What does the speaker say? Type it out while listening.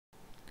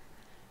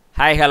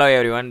Hi, hello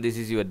everyone. This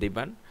is your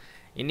Deepan.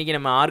 இன்னைக்கு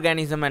நம்ம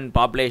organism and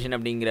population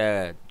அப்படிங்கிற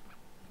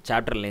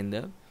சாப்டர்லேருந்து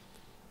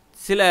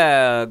சில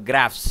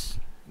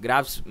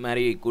கிராஃப்ஸ்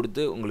மாதிரி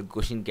கொடுத்து உங்களுக்கு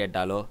கொஷின்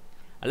கேட்டாலோ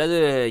அல்லது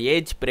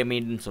ஏஜ்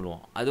பிரமிட்னு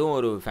சொல்லுவோம், அதுவும்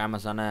ஒரு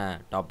ஃபேமஸான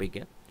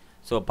டாப்பிக்கு.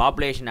 ஸோ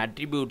பாப்புலேஷன்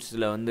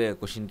அட்ரிபியூட்ஸில் வந்து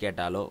கொஷின்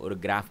கேட்டாலோ ஒரு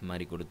கிராஃப்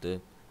மாதிரி கொடுத்து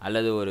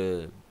அல்லது ஒரு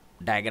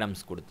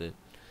டயக்ராம்ஸ் கொடுத்து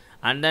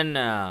அண்ட் தென்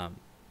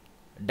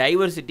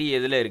டைவர்சிட்டி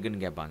எதில்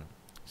இருக்குதுன்னு கேட்பாங்க.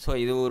 ஸோ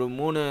இது ஒரு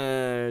 3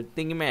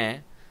 திங்குமே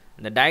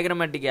இந்த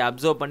டயக்ராமேட்டிக்கை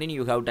அப்சர்வ் பண்ணி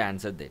you have to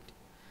answer that.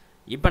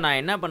 இப்போ நான்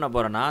என்ன பண்ண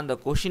போகிறேன்னா அந்த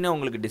கொஷினை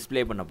உங்களுக்கு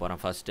டிஸ்பிளே பண்ண போகிறேன்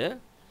ஃபஸ்ட்டு.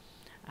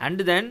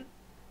 அண்ட் தென்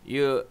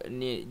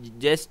நீ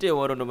ஜஸ்ட்டு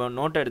ஒரு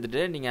நோட்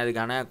எடுத்துகிட்டு நீங்கள்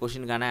அதுக்கான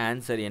கொஷினுக்கான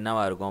ஆன்சர்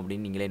என்னவாக இருக்கும்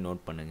அப்படின்னு நீங்களே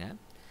நோட் பண்ணுங்கள்.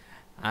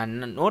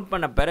 அண்ட் நோட்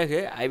பண்ண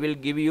பிறகு I will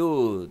give you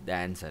the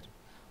answer.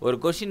 ஒரு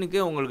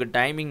கொஷினுக்கு உங்களுக்கு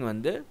டைமிங்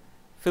வந்து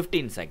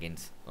 15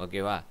 செகண்ட்ஸ்,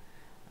 ஓகேவா?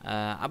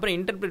 அப்புறம்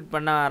இன்டர்பிரேட்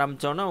பண்ண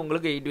ஆரம்பித்தோன்னா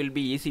உங்களுக்கு it will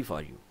be easy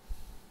for you.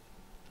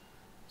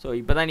 So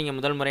இப்போ தான் நீங்கள்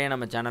முதல் முறையாக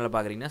நம்ம சேனலை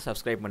பார்க்குறீங்கன்னா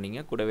சப்ஸ்கிரைப் பண்ணிங்க,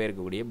 கூடவே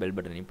இருக்கக்கூடிய பெல்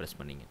பட்டனையும் ப்ரெஸ்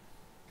பண்ணிங்க.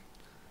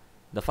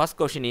 The first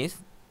question is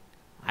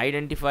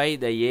identify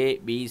the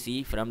ABC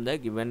from the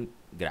given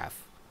graph.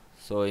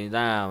 So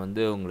இதுதான்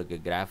வந்து உங்களுக்கு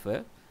கிராஃபு.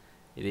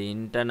 இது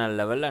internal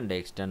level and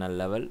external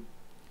level.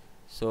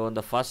 So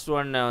இந்த ஃபஸ்ட்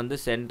ஒன்னை வந்து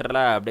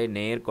சென்ட்ரலாக அப்படியே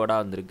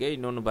நேர்கோடாக வந்திருக்கு.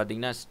 இன்னொன்று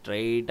பார்த்திங்கன்னா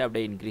ஸ்ட்ரைட்டாக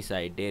அப்படியே இன்க்ரீஸ்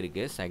ஆகிட்டே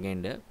இருக்குது.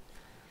 செகண்டு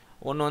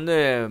ஒன்று வந்து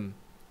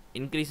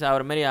இன்க்ரீஸ்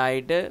ஆகிற மாதிரி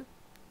ஆகிட்டு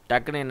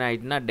டக்குன்னு என்ன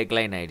ஆகிட்டுனா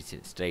டெக்ளைன் ஆகிடுச்சு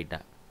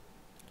ஸ்ட்ரைட்டாக.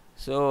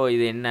 ஸோ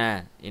இது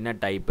என்ன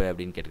டைப்பு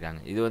அப்படின்னு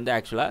கேட்டிருக்காங்க. இது வந்து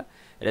ஆக்சுவலாக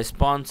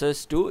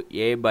ரெஸ்பான்சஸ் டு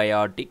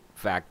ஏபயாட்டிக்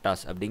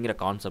ஃபேக்டர்ஸ் அப்படிங்கிற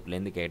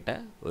கான்செப்ட்லேருந்து கேட்ட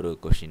ஒரு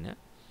கொஷின்னு.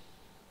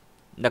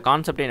 இந்த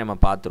கான்செப்டை நம்ம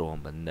பார்த்துருவோம்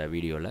இப்போ இந்த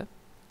வீடியோவில்.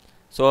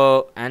 ஸோ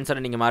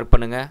ஆன்சரை நீங்கள் மார்க்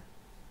பண்ணுங்கள்.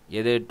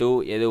 எது 2,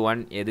 எது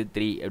 1, எது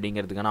 3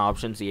 அப்படிங்கிறதுக்கான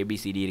ஆப்ஷன்ஸ்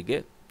ஏபிசிடி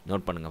இருக்குது.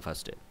 நோட் பண்ணுங்கள்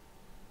ஃபஸ்ட்டு.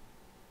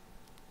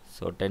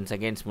 ஸோ 10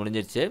 செகண்ட்ஸ்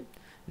முடிஞ்சிருச்சு.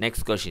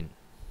 Next question.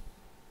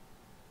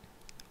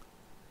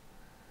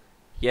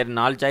 ஹியர்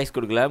 4 சாய்ஸ்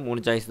கொடுக்கல,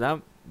 3 சாய்ஸ் தான்.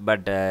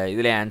 பட்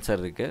இதில்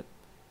ஆன்சர் இருக்குது,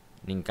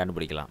 நீங்கள்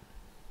கண்டுபிடிக்கலாம்.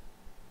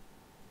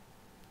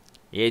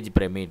 Age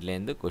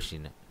பிரமிட்லேருந்து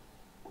question.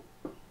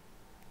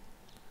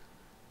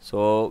 So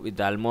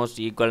with almost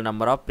equal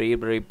number of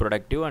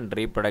reproductive and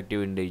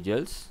reproductive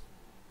individuals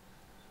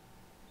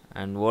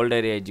and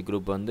older age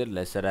group வந்து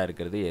லெஸராக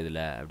இருக்கிறது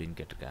எதில் அப்படின்னு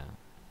கேட்டிருக்காங்க.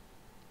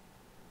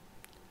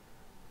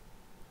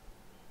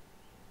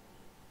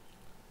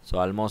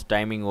 ஸோ ஆல்மோஸ்ட்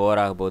டைமிங்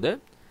ஓவர் ஆக போகுது.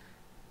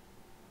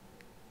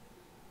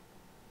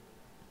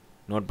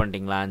 நோட்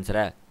பண்ணிட்டீங்களா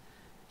ஆன்சரை?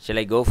 Shall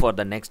I go for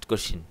the next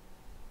question?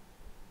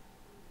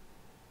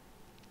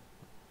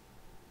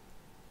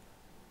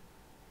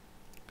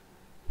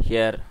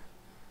 Here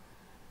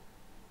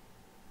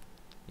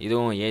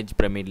இதுவும் ஏஜ்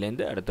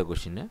பிரமிட்லேருந்து அடுத்த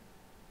கொஷின்னு.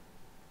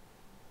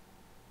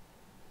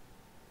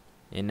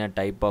 என்ன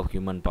டைப் ஆஃப்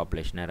ஹியூமன்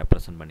பாப்புலேஷனை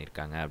ரெப்ரசன்ட்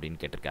பண்ணியிருக்காங்க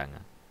அப்படின்னு கேட்டிருக்காங்க.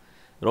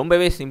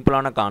 ரொம்பவே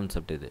சிம்பிளான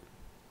கான்செப்ட் இது.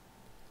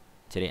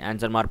 சரி,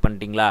 ஆன்சர் மார்க்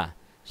பண்ணிட்டீங்களா?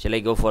 Shall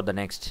I go for the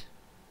next?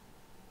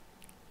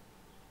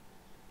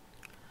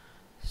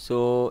 So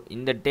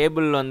இந்த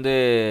டேபிள் வந்து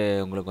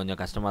உங்களுக்கு கொஞ்சம்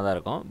கஷ்டமாக தான்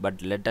இருக்கும், பட்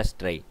லெட் அஸ்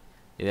ட்ரை.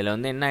 இதில்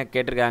வந்து என்ன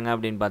கேட்டிருக்காங்க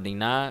அப்படின்னு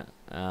பார்த்தீங்கன்னா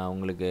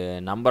உங்களுக்கு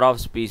number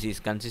of species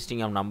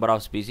consisting of number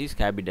of species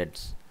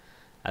ஹேபிடட்ஸ்,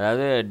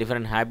 அதாவது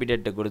டிஃப்ரெண்ட்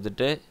ஹேபிடெட்டை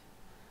கொடுத்துட்டு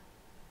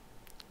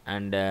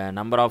அண்டு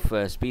நம்பர் ஆஃப்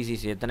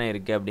ஸ்பீசிஸ் எத்தனை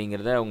இருக்குது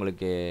அப்படிங்கிறத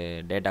உங்களுக்கு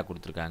டேட்டா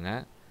கொடுத்துருக்காங்க.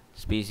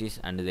 Species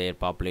and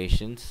there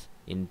populations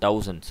in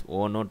thousands.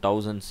 ஒன்றும்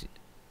தௌசண்ட்ஸ்,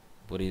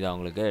 புரியுதா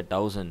உங்களுக்கு?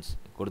 தௌசண்ட்ஸ்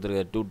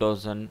கொடுத்துருக்க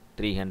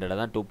 2300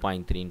 தான்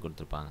 2.3ன்னு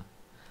கொடுத்துருப்பாங்க.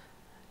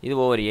 இது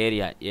ஒவ்வொரு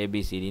ஏரியா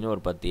ஏபிசிடின்னு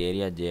ஒரு 10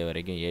 ஏரியா ஜே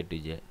வரைக்கும் ஏ டு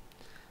ஜே.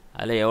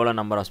 அதில் எவ்வளோ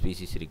நம்பர் ஆஃப்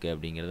ஸ்பீசிஸ் இருக்குது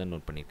அப்படிங்கிறத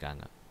நோட்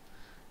பண்ணியிருக்காங்க.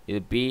 இது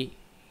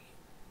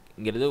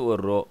பிங்கிறது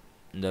ஒரு ரோ,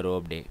 இந்த ரோ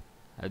அப்படியே.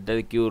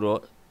 அடுத்தது Q row,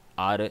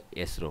 6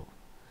 S row.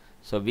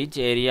 So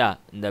which area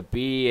இந்த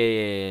PQRS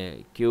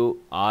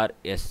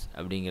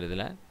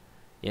அப்படிங்கிறதுல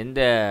எந்த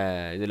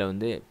இதில்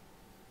வந்து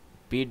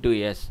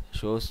P2S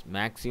shows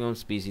maximum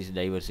species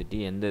diversity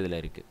எந்த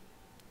இதில் இருக்குது?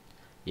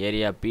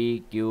 ஏரியா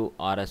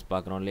PQRS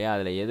பார்க்குறோம் இல்லையா,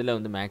 அதில் எதில்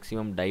வந்து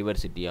மேக்ஸிமம்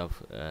டைவர்சிட்டி ஆஃப்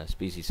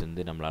ஸ்பீசிஸ்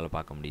வந்து நம்மளால்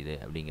பார்க்க முடியுது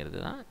அப்படிங்கிறது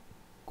தான்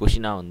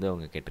கொஷினாக வந்து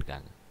அவங்க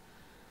கேட்டிருக்காங்க.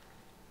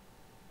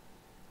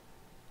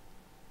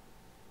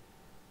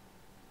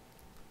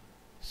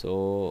 ஸோ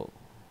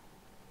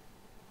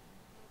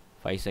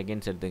 5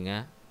 செகண்ட்ஸ் எடுத்துங்க,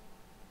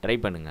 ட்ரை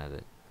பண்ணுங்கள்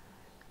அது.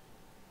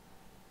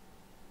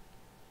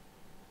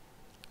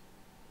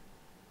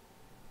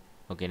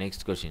 Okay,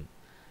 next question.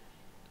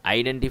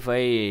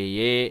 ஐடென்டிஃபை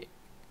ஏ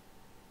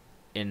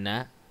என்ன,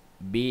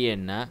 பி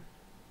என்ன,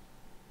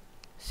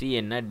 சி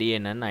என்ன, டி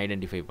என்னன்னு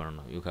ஐடென்டிஃபை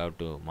பண்ணணும். You have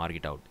to mark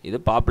it out. இது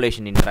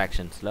பாப்புலேஷன்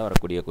இன்ட்ராக்ஷன்ஸில்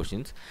வரக்கூடிய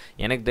கொஷின்ஸ்.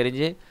 எனக்கு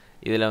தெரிஞ்சு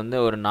இதில் வந்து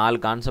ஒரு 4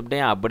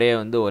 கான்செப்டையும் அப்படியே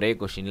வந்து ஒரே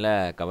கொஷினில்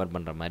கவர்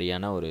பண்ணுற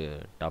மாதிரியான ஒரு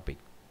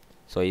டாபிக்.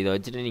 ஸோ இதை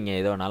வச்சுட்டு நீங்கள்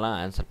எது வேணாலும்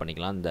ஆன்சர்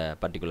பண்ணிக்கலாம் இந்த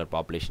பர்டிகுலர்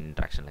பாப்புலேஷன்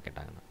இன்ட்ராக்ஷனில்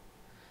கேட்டாங்கன்னா.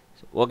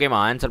 ஓகேம்மா,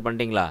 ஆன்சர்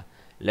பண்ணிட்டீங்களா?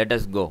 Let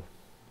us go,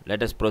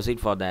 let us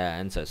proceed for the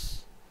answers.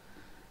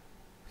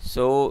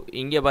 So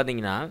இங்கே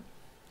பார்த்தீங்கன்னா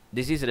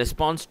this is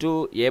response to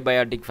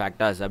abiotic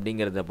factors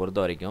அப்படிங்கிறத பொறுத்த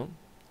வரைக்கும்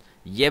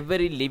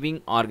every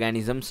living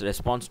organisms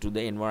response to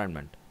the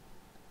environment.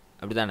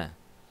 அப்படி தானே?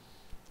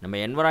 நம்ம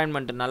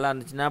என்வரான்மெண்ட் நல்லா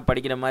இருந்துச்சுன்னா,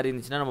 படிக்கிற மாதிரி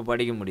இருந்துச்சுன்னா நம்ம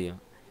படிக்க முடியும்.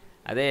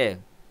 அதே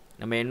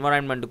நம்ம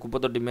என்வரான்மெண்ட் குப்பை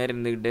தொட்டி மாரி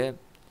இருந்துக்கிட்டு,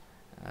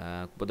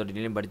 குப்பை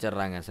தொட்டிலையும்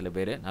படிச்சிடுறாங்க சில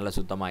பேர், நல்லா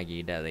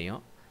சுத்தமாக்கிக்கிட்டு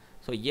அதையும்.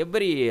 ஸோ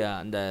எவ்ரி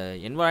அந்த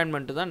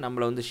என்வரான்மெண்ட்டு தான்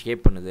நம்மளை வந்து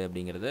ஷேப் பண்ணுது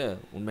அப்படிங்கிறது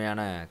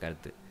உண்மையான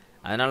கருத்து.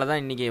 அதனால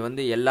தான் இன்றைக்கி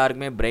வந்து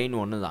எல்லாருக்குமே பிரெயின்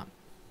ஒன்று தான்.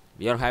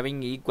 We are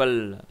having equal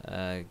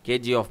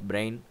KG of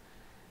brain,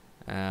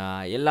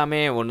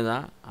 எல்லாமே ஒன்று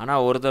தான்.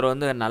 ஆனால் ஒருத்தர்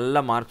வந்து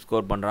நல்ல மார்க்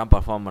ஸ்கோர் பண்ணுறான்,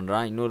 பர்ஃபார்ம்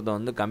பண்ணுறான், இன்னொருத்தர்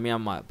வந்து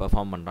கம்மியாக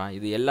பர்ஃபார்ம் பண்ணுறான்.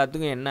 இது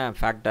எல்லாத்துக்கும் என்ன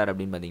ஃபேக்டர்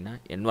அப்படின்னு பார்த்திங்கன்னா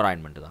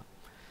என்வரான்மெண்ட்டு தான்.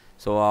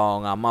 ஸோ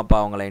அவங்க அம்மா அப்பா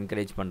அவங்கள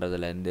என்கரேஜ்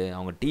பண்ணுறதுலேருந்து,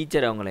 அவங்க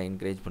டீச்சர் அவங்கள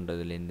encourage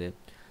பண்ணுறதுலேருந்து,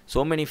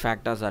 so many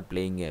factors are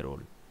playing a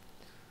role.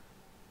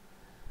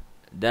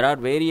 There are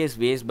various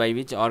ways by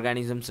which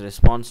organisms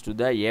respond to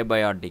the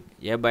abiotic.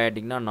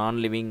 Abiotic na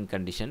non-living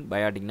condition,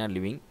 biotic na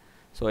living.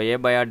 So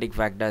abiotic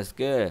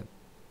factorsக்கு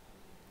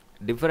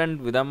different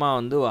விதமாக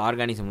வந்து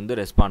organism வந்து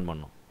respond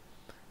பண்ணும்.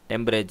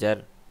 Temperature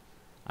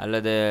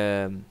அல்லது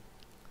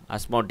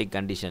அஸ்மாட்டிக்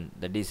condition,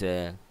 that is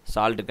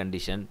salt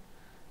condition,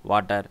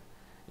 water,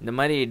 இந்த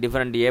மாதிரி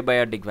different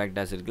abiotic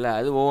factors இருக்குல்ல,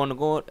 அது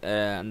ஒவ்வொன்றுக்கும்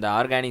அந்த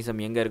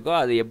ஆர்கானிசம் எங்கே இருக்கோ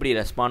அது எப்படி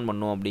ரெஸ்பாண்ட்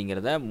பண்ணும்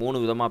அப்படிங்கிறத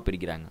 3 விதமாக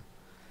பிரிக்கிறாங்க.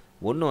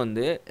 ஒன்று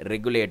வந்து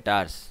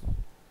ரெகுலேட்டார்ஸ்.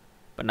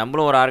 இப்போ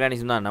நம்மளும் ஒரு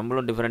ஆர்கானிசம் தான்,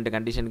 நம்மளும் டிஃப்ரெண்ட்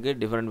கண்டிஷனுக்கு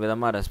டிஃப்ரெண்ட்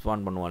விதமாக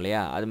ரெஸ்பாண்ட் பண்ணுவோம்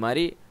இல்லையா? அது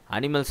மாதிரி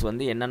அனிமல்ஸ்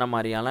வந்து என்னென்ன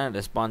மாதிரியான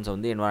ரெஸ்பான்ஸை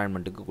வந்து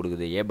என்வரான்மெண்ட்டுக்கு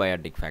கொடுக்குது.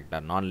 ஏபயோட்டிக்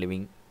ஃபேக்டர், நான்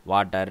லிவிங்,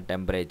 வாட்டர்,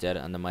 டெம்பரேச்சர்,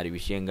 அந்த மாதிரி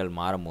விஷயங்கள்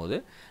மாறும்போது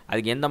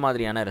அதுக்கு எந்த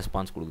மாதிரியான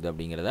ரெஸ்பான்ஸ் கொடுக்குது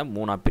அப்படிங்கிறத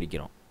 3ஆக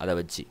பிரிக்கிறோம். அதை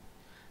வச்சு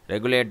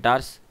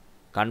ரெகுலேட்டார்ஸ்,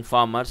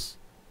 கன்ஃபார்மர்ஸ்,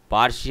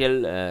 பார்ஷியல்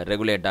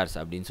ரெகுலேட்டார்ஸ்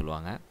அப்படின்னு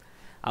சொல்லுவாங்க.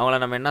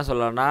 அவங்கள நம்ம என்ன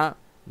சொல்லலாம்னா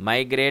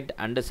மைக்ரேட்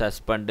அண்டு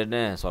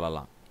சஸ்பெண்டுன்னு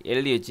சொல்லலாம்.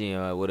 எழுதி வச்சு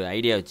ஒரு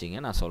ஐடியா வச்சுங்க,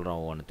 நான் சொல்கிறேன்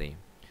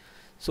ஒவ்வொன்றுத்தையும்.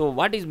 So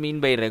what is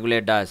mean by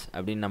ரெகுலேட்டார்ஸ்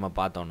அப்படின்னு நம்ம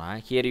பார்த்தோன்னா,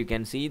 here you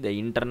can see the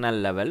internal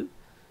level,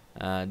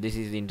 this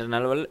is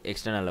internal level,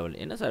 external level.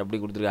 என்ன சார் அப்படி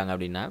கொடுத்துருக்காங்க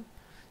அப்படின்னா,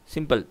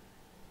 சிம்பிள்.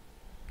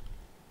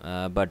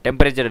 இப்போ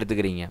டெம்பரேச்சர்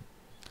எடுத்துக்கிறீங்க,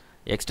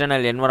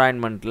 எக்ஸ்டர்னல்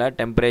என்வரான்மெண்ட்டில்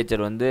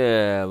டெம்பரேச்சர் வந்து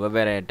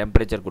வெவ்வேறு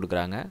டெம்பரேச்சர்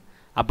கொடுக்குறாங்க.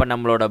 அப்போ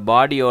நம்மளோட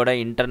பாடியோட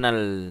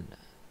இன்டர்னல்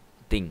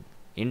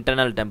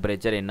இன்டர்னல்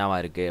டெம்பரேச்சர்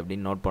என்னவாக இருக்குது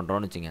அப்படின்னு நோட்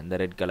பண்ணுறோன்னு வச்சுங்க. இந்த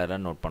ரெட் கலரை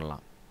நோட்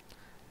பண்ணலாம்.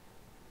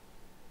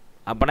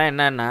 அப்போனா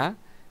என்னென்னா,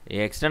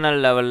 எக்ஸ்டர்னல்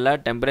லெவலில்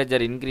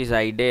டெம்பரேச்சர் இன்க்ரீஸ்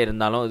ஆகிட்டே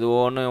இருந்தாலும் இது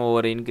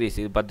ஒவ்வொரு இன்க்ரீஸ்,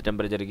 இது 10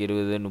 டெம்பரேச்சருக்கு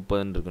 20,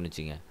 30 இருக்குன்னு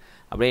வச்சுங்க.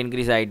 அப்படியே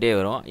இன்க்ரீஸ் ஆகிட்டே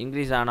வரும்.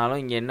 இன்க்ரீஸ் ஆனாலும்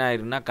இங்கே என்ன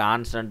ஆயிருக்குன்னா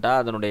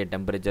கான்ஸ்டண்ட்டாக அதனுடைய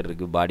டெம்பரேச்சர்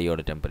இருக்குது,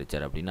 பாடியோட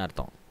டெம்பரேச்சர் அப்படின்னு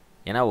அர்த்தம்.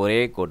 ஏன்னா ஒரே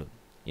கோடு,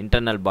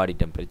 இன்டர்னல் பாடி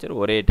டெம்பரேச்சர்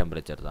ஒரே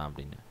டெம்பரேச்சர் தான்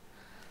அப்படின்னு.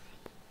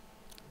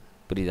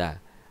 புரியுதா?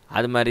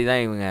 அது மாதிரி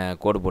தான் இவங்க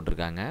கோடு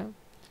போட்டிருக்காங்க.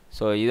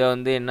 ஸோ இதை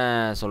வந்து என்ன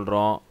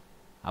சொல்கிறோம்,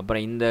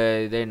 அப்புறம் இந்த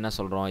இதை என்ன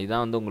சொல்கிறோம்,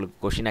 இதான் வந்து உங்களுக்கு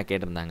கொஷினாக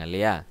கேட்டிருந்தாங்க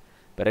இல்லையா?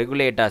 இப்போ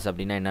ரெகுலேட்டார்ஸ்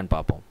அப்படின்னா என்னென்னு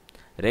பார்ப்போம்.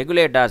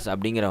 ரெகுலேட்டார்ஸ்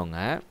அப்படிங்கிறவங்க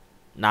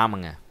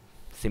நாமங்க,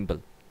 சிம்பிள்.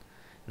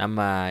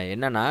 நம்ம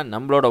என்னென்னா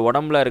நம்மளோட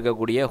உடம்புல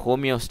இருக்கக்கூடிய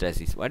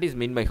homeostasis. What is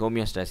mean by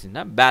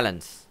ஹோமியோஸ்டாசிஸ்னால்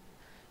balance,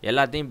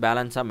 எல்லாத்தையும்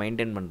பேலன்ஸாக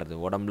மெயின்டைன் பண்ணுறது.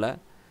 உடம்புல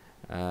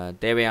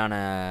தேவையான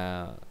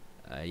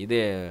இது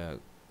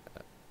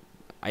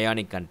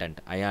அயானிக் கண்டென்ட்,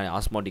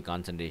 ஆஸ்மோட்டிக்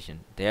கான்சன்ட்ரேஷன்,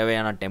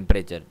 தேவையான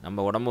டெம்பரேச்சர்.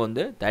 நம்ம உடம்பு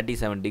வந்து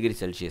 37 டிகிரி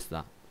செல்சியஸ்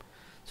தான்.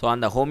 ஸோ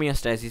அந்த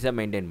ஹோமியோஸ்டாசிஸை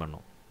மெயின்டைன்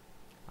பண்ணும்.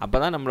 அப்போ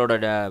தான்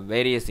நம்மளோட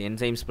வேரியஸ்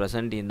என்சைம்ஸ்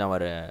ப்ரெசன்ட் இந்த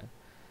ஒரு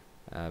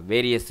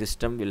various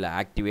system will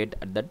activate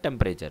at that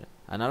temperature.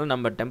 அதனால்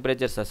நம்ம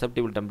டெம்பரேச்சர்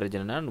சசப்டிபிள்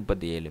டெம்பரேச்சர்னா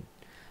 37.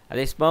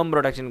 அதே ஸ்பெர்ம்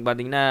ப்ரொடக்ஷனுக்கு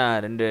பார்த்திங்கன்னா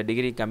 2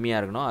 டிகிரி கம்மியாக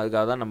இருக்கணும்.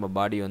 அதுக்காக தான் நம்ம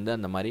பாடி வந்து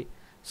அந்த மாதிரி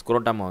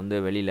ஸ்க்ரோட்டமை வந்து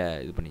வெளியில்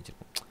இது பண்ணி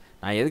வச்சுருக்கோம்.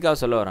 நான் எதுக்காக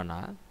சொல்ல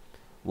வரேன்னா,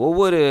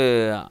 ஒவ்வொரு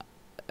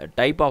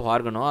டைப் ஆஃப்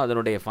ஆர்கனோ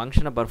அதனுடைய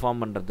ஃபங்க்ஷனை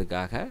பர்ஃபார்ம்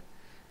பண்ணுறதுக்காக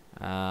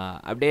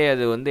அப்படியே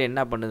அது வந்து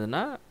என்ன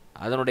பண்ணுதுன்னா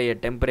அதனுடைய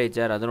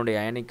டெம்பரேச்சர், அதனுடைய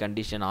அயனிக்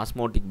கண்டிஷன்,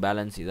 ஆஸ்மோட்டிக்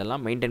பேலன்ஸ்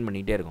இதெல்லாம் மெயின்டைன்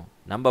பண்ணிகிட்டே இருக்கும்.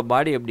 நம்ம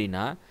பாடி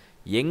எப்படின்னா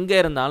எங்கே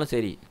இருந்தாலும்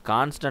சரி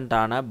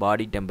கான்ஸ்டண்ட்டான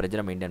பாடி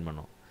டெம்பரேச்சரை மெயின்டைன்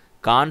பண்ணும்.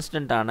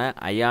 கான்ஸ்டண்ட்டான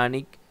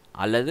அயானிக்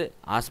அல்லது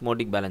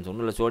ஆஸ்மோட்டிக் பேலன்ஸ்,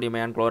 ஒன்றும் இல்லை, sodium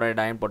iron,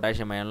 chloride iron,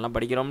 potassium அயன்லாம்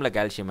படிக்கிறோம்ல,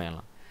 calcium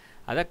அயன்லாம்,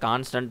 அதை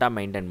கான்ஸ்டண்ட்டாக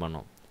மெயின்டைன்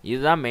பண்ணும்.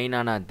 இதுதான்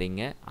மெயினான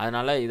திங்கு.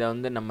 அதனால் இதை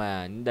வந்து நம்ம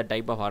இந்த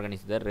டைப் ஆஃப்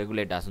ஆர்கானிசத்தை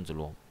ரெகுலேட்டர்ஸ்னு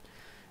சொல்லுவோம்.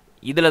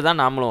 இதில் தான்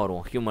நாமளும்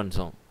வருவோம்,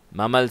 ஹியூமன்ஸும்.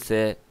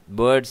 மமல்ஸு,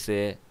 பேர்ட்ஸு,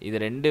 இது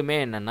ரெண்டுமே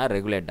என்னென்னா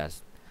ரெகுலேட்டர்ஸ்.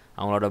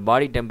 அவங்களோட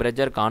பாடி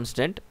டெம்பரேச்சர்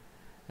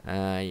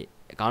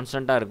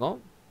கான்ஸ்டண்ட்டாக இருக்கும்.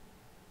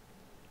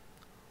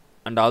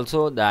 அண்ட்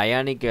ஆல்சோ த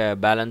அயானிக்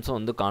பேலன்ஸும்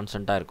வந்து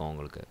கான்ஸ்டண்ட்டாக இருக்கும்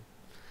அவங்களுக்கு.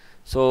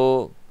 ஸோ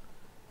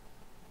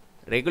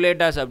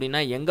ரெகுலேட்டர்ஸ்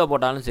அப்படின்னா எங்கே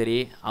போட்டாலும் சரி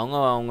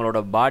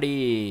அவங்களோட பாடி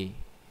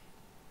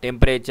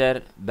டெம்பரேச்சர்,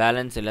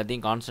 பேலன்ஸ்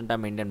எல்லாத்தையும் கான்ஸ்டண்ட்டாக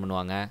மெயின்டைன்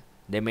பண்ணுவாங்க.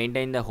 தே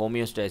maintain the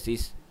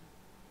homeostasis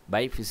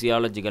by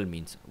physiological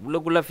means.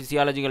 உள்ளுக்குள்ளே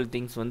ஃபிசியாலஜிக்கல்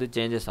திங்ஸ் வந்து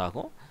சேஞ்சஸ்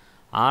ஆகும்.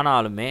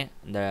 ஆனாலுமே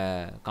இந்த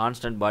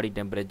constant body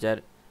temperature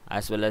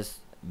as well as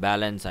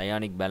balance,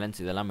 ionic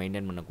balance இதெல்லாம்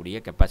மெயின்டைன் பண்ணக்கூடிய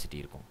கெப்பாசிட்டி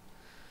இருக்கும்.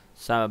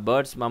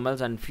 Birds,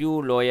 mammals and few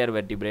lower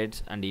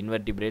vertebrates and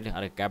invertebrate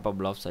are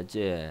capable of such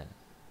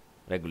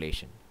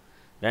regulation.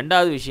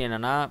 ரெண்டாவது விஷயம்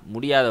என்னென்னா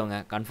முடியாதவங்க,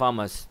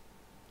 கன்ஃபார்மர்ஸ்.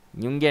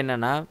 இங்கே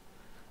என்னென்னா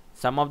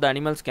some of the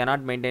animals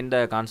cannot maintain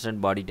the constant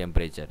body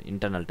temperature,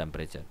 internal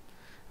temperature.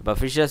 இப்போ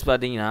ஃபிஷ்ஷஸ்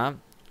பார்த்தீங்கன்னா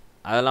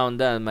அதெல்லாம்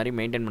வந்து அது மாதிரி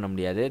மெயின்டைன் பண்ண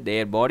முடியாது.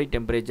 their body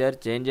temperature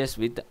changes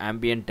with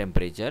ambient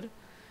temperature.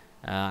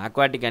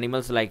 Aquatic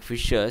animals like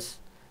fishes,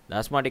 the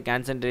osmotic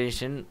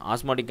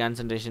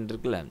concentration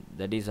இருக்குல்ல,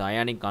 that is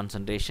ionic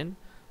concentration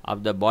of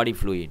the body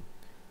fluid,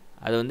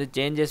 அது வந்து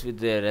changes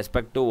with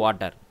respect to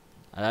water.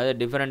 அதாவது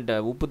டிஃப்ரெண்ட்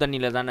உப்பு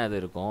தண்ணியில் தானே அது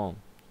இருக்கும்.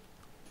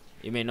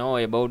 you may know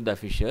about the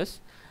fishes.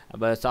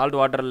 அப்போ சால்ட்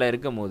வாட்டரில்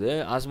இருக்கும் போது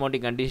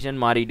ஆஸ்மோட்டிக் கண்டிஷன்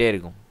மாறிக்கிட்டே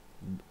இருக்கும்,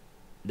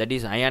 தட்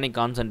இஸ் அயானிக்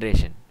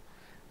கான்சன்ட்ரேஷன்.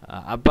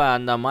 அப்போ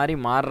அந்த மாதிரி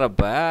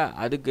மாறுறப்ப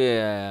அதுக்கு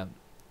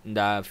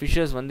இந்த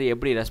ஃபிஷ்ஷஸ் வந்து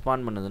எப்படி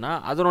ரெஸ்பாண்ட் பண்ணுதுன்னா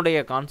அதனுடைய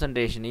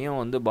கான்சன்ட்ரேஷனையும்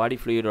வந்து பாடி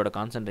ஃப்ளூயிடோட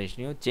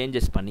கான்சன்ட்ரேஷனையும்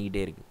சேஞ்சஸ்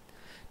பண்ணிக்கிட்டே இருக்குது.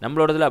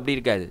 நம்மளோடதில் அப்படி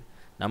இருக்காது.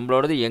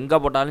 நம்மளோடது எங்கே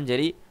போட்டாலும்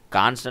சரி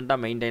கான்ஸ்டண்ட்டாக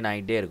மெயின்டைன்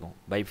ஆகிட்டே இருக்கும்.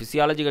 பை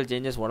ஃபிசியாலஜிக்கல்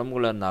சேஞ்சஸ்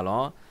உடம்புக்குள்ளே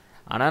இருந்தாலும்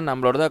ஆனால்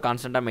நம்மளோடத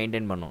கான்ஸ்டண்ட்டாக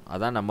மெயின்டைன் பண்ணும்.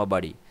 அதான் நம்ம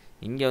பாடி.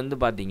 இங்கே வந்து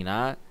பார்த்தீங்கன்னா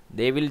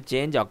they will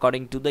change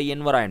according to the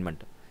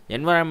environment.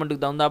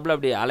 என்வரான்மெண்ட்டுக்கு தகுந்தாப்பில்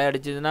அப்படி அலை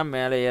அடிச்சதுன்னா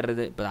மேலே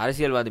ஏறுறது. இப்போ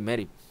அரசியல்வாதி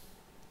மாரி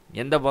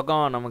எந்த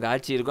பக்கம் நமக்கு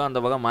ஆட்சி இருக்கோ அந்த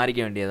பக்கம் மாறிக்க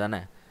வேண்டியது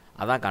தானே,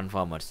 அதான்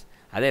கன்ஃபார்மர்ஸ்.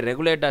 அதே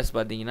ரெகுலேட்டர்ஸ்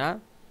பார்த்தீங்கன்னா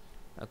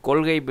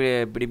கொள்கை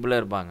பிடிப்பில்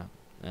இருப்பாங்க.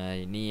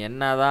 நீ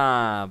என்ன தான்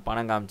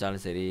பணம்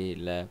காமிச்சாலும் சரி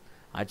இல்லை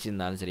ஆட்சி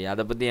இருந்தாலும் சரி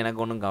அதை பற்றி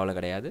எனக்கு ஒன்றும் கவலை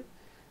கிடையாது,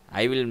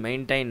 ஐ வில்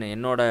மெயின்டைன்,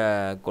 என்னோட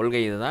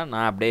கொள்கை இது தான்,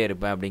 நான் அப்படியே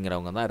இருப்பேன்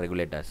அப்படிங்கிறவங்க தான்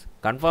ரெகுலேட்டர்ஸ்.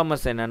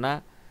 கன்ஃபார்மர்ஸ் என்னென்னா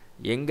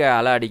எங்கே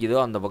அலை அடிக்குதோ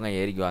அந்த பக்கம்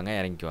ஏறிக்குவாங்க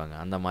இறங்கிக்குவாங்க,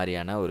 அந்த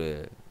மாதிரியான ஒரு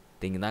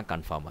திங் தான்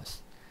கன்ஃபார்மர்ஸ்.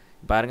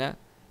 பாருங்கள்,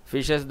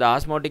 fishes the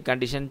osmotic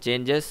condition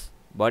changes,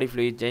 body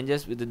fluid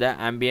changes with the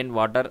ambient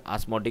water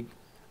osmotic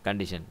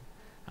condition.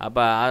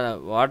 அப்போ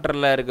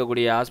வாட்டரில்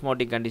இருக்கக்கூடிய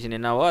ஆஸ்மோட்டிக் கண்டிஷன்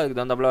என்னவோ அதுக்கு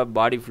தகுந்தாப்புல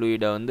பாடி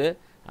ஃப்ளூயிடை வந்து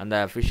அந்த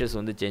ஃபிஷ்ஷஸ்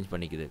வந்து change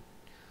பண்ணிக்குது.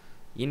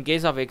 In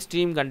case of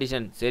extreme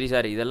condition, சரி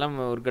சார் இதெல்லாம்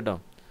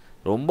இருக்கட்டும்,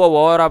 ரொம்ப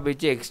ஓவராக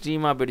போயிடுச்சு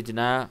எக்ஸ்ட்ரீமாக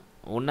போயிடுச்சுன்னா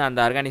ஒன்று அந்த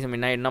ஆர்கானிசம்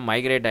என்ன ஆகிடும்னா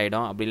மைக்ரேட்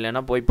ஆகிடும், அப்படி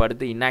இல்லைன்னா போய்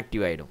படுத்து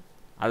இன்ஆக்டிவ் ஆகிடும்.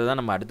 அதுதான்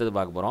நம்ம அடுத்தது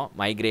பார்க்க போகிறோம்,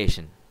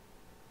 மைக்ரேஷன்.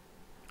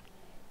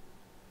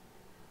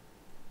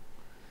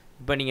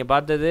 இப்போ நீங்கள்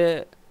பார்த்தது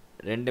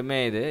ரெண்டுமே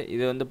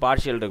இது வந்து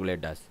partial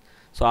regulators.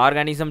 So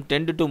organism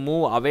tent to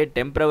move away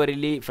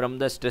டெம்பரவரிலி from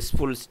the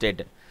stressful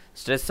state.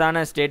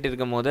 ஸ்ட்ரெஸ்ஸான state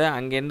இருக்கும் போது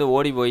அங்கேருந்து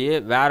ஓடி போய்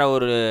வேறு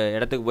ஒரு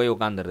இடத்துக்கு போய்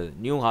உட்காந்துருது,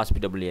 நியூ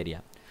ஹாஸ்பிட்டபிள் ஏரியா.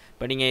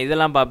 இப்போ நீங்கள்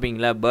இதெல்லாம்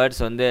பார்ப்பீங்களா,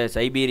 பேர்ட்ஸ் வந்து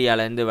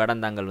சைபீரியாவிலேருந்து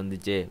வேடந்தாங்கல்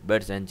வந்துச்சு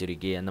பேர்ட்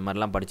சேஞ்சுரிக்கு, அந்த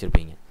மாதிரிலாம்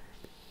படிச்சிருப்பீங்க.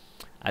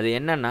 அது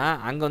என்னென்னா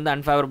அங்கே வந்து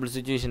அன்ஃபேவரபிள்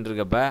சுச்சுவேஷன்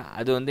இருக்கப்ப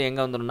அது வந்து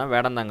எங்கே வந்துடும்னா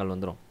வேடந்தாங்கல்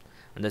வந்துடும்.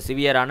 அந்த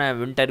சிவியரான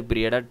வின்டர்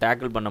பீரியடை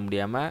டேக்கிள் பண்ண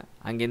முடியாமல்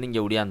அங்கேருந்து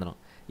இங்கே ஒடியாந்துடும்.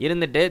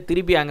 இருந்துட்டு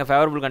திருப்பி அங்கே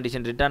ஃபேவரபிள்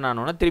கண்டிஷன் ரிட்டர்ன்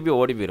ஆனோன்னா திருப்பி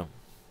ஓடி போயிடும்.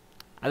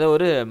 அது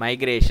ஒரு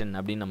மைக்ரேஷன்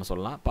அப்படின்னு நம்ம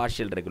சொல்லலாம்,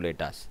 பார்ஷியல்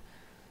ரெகுலேட்டர்ஸ்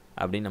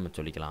அப்படின்னு நம்ம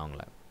சொல்லிக்கலாம்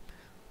அவங்கள.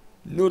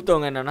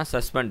 இன்னொருத்தவங்க என்னென்னா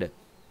சஸ்பெண்டு,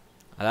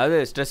 அதாவது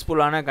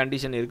ஸ்ட்ரெஸ்ஃபுல்லான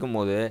கண்டிஷன்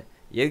இருக்கும்போது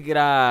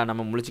எதுக்குறா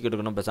நம்ம முழிச்சிக்கிட்டு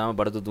இருக்கணும், பேசாமல்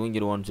படுத்து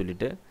தூங்கிடுவோன்னு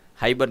சொல்லிட்டு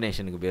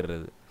ஹைபர்னேஷனுக்கு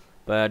போயிடுறது.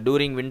 இப்போ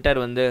டூரிங் வின்டர்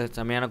வந்து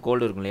செமையான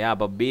கோல்டு இருக்கும் இல்லையா,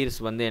 அப்போ பீர்ஸ்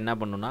வந்து என்ன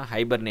பண்ணணும்னா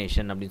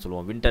ஹைபர்னேஷன் அப்படின்னு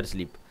சொல்லுவோம், வின்டர்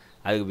ஸ்லீப்,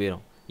 அதுக்கு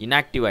போயிடும்,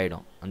 இன்ஆக்டிவ்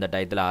ஆகிடும் அந்த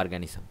டயத்தில்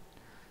ஆர்கானிசம்.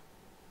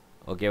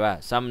 ஓகேவா.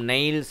 சம்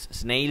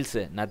ஸ்னெயில்ஸ்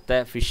நத்தை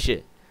fish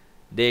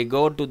they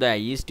go to the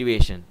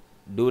aestivation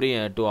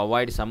to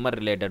avoid summer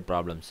related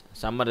problems.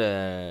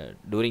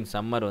 Touring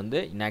summer வந்து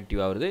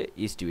இன்ஆக்டிவ் ஆகுறது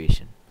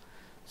ஈஸ்டிவேஷன்.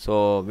 So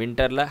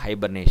வின்டரில்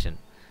hibernation.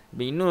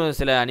 இப்போ இன்னும்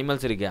சில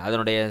அனிமல்ஸ் இருக்குது,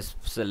 அதனுடைய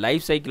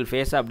லைஃப் சைக்கிள்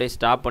ஃபேஸை அப்படியே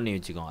ஸ்டாப் பண்ணி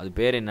வச்சுக்கோம். அது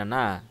பேர்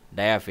என்னென்னா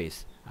டயாஃபேஸ்.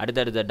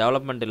 அடுத்தடுத்த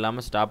டெவலப்மெண்ட்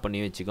இல்லாமல் ஸ்டாப்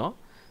பண்ணி வச்சுக்கோம்.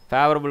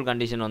 ஃபேவரபிள்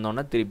கண்டிஷன்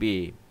வந்தோன்னா திருப்பி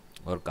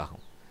ஒர்க்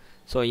ஆகும்.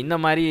 ஸோ இந்த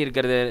மாதிரி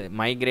இருக்கிறது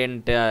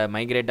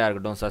மைக்ரேட்டாக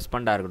இருக்கட்டும்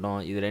சஸ்பெண்டாக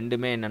இருக்கட்டும், இது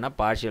ரெண்டுமே என்னென்னா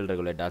பார்ஷியல்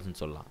ரெகுலேட்டர்ஸ்னு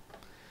சொல்லலாம்.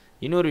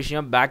 இன்னொரு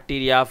விஷயம்,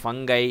 bacteria,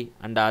 fungi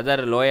and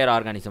other lower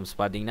organisms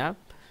பார்த்திங்கன்னா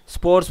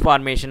ஸ்போர்ஸ்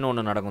ஃபார்மேஷன்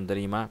ஒன்று நடக்கும்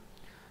தெரியுமா.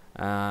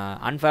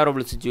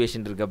 அன்ஃபேவரபிள்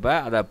சுச்சுவேஷன் இருக்கப்ப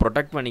அதை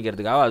ப்ரொடெக்ட்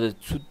பண்ணிக்கிறதுக்காக அதை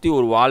சுற்றி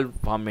ஒரு வால்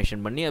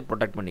ஃபார்மேஷன் பண்ணி அதை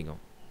ப்ரொடெக்ட் பண்ணிக்கும்.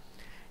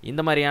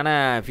 இந்த மாதிரியான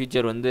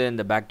ஃபியூச்சர் வந்து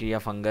இந்த பாக்டீரியா,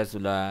 ஃபங்கஸ்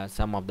உள்ள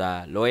சம் ஆஃப் த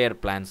லோயர்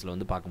பிளான்ஸில்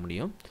வந்து பார்க்க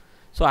முடியும்.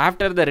 So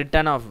after the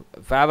return of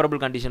favourable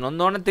condition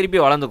வந்தோடனே திருப்பி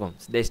வளர்ந்துக்கும்,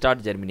 they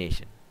start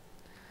germination.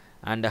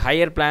 And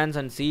higher plants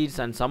and seeds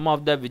and some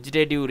of the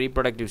vegetative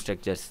reproductive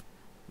structures,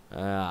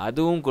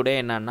 அதுவும் கூட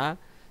என்னென்னா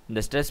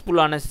இந்த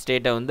ஸ்ட்ரெஸ்ஃபுல்லான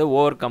ஸ்டேட்டை வந்து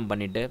ஓவர் கம்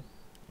பண்ணிவிட்டு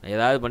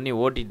ஏதாவது பண்ணி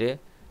ஓட்டிட்டு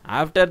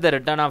after the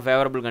return of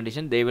favourable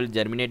condition they will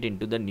germinate in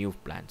to the new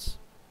plans.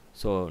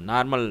 So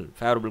normal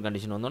favourable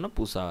condition வந்தோன்னா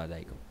புதுசாக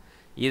இதாகிக்கும்.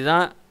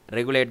 இதுதான்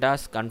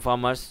regulators,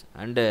 conformers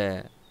and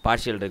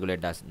partial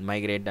regulators,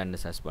 migrate and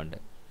suspend.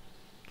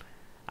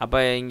 அப்போ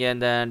இங்கே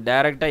இந்த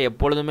டைரெக்டாக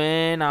எப்பொழுதுமே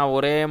நான்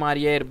ஒரே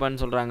மாதிரியே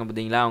இருப்பேன்னு சொல்கிறாங்க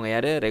பார்த்தீங்களா, அவங்க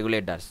யார்,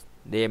 regulators.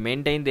 They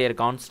maintain there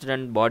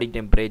constant body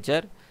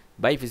temperature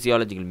by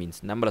physiological means.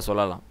 நம்மளை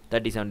சொல்லலாம்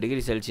 37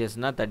 டிகிரி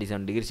செல்சியஸ்னால்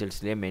 37 டிகிரி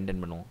செல்சியஸ்லேயே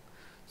மெயின்டைன் பண்ணுவோம்.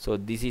 So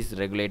this is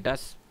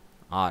regulators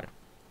R.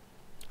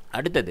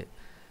 அடுத்தது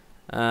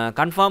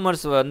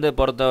கன்ஃபார்மர்ஸ் வந்து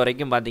பொறுத்த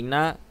வரைக்கும்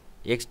பார்த்திங்கன்னா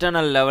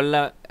எக்ஸ்டர்னல் லெவலில்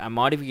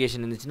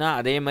மாடிஃபிகேஷன் இருந்துச்சுன்னா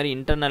அதே மாதிரி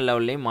இன்டர்னல்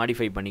லெவல்லையும்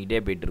மாடிஃபை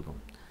பண்ணிக்கிட்டே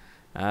போய்ட்டுருக்கும்.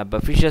 இப்போ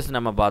ஃபிஷ்ஷஸ்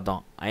நம்ம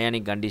பார்த்தோம்,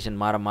 அயானிக் கண்டிஷன்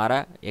மாற மாற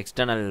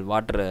எக்ஸ்டர்னல்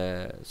வாட்டர்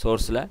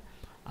சோர்ஸில்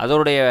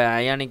அதோடைய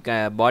அயானிக்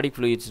பாடி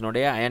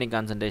ஃப்ளூயிட்ஸ்னுடைய அயானிக்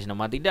கான்சன்ட்ரேஷனை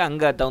மாற்றிட்டு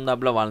அங்கே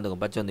தகுந்தாப்பில்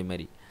வாழ்ந்துக்கும் பச்சோந்தி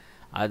மாதிரி.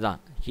 அதுதான்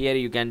here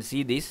you can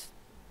see this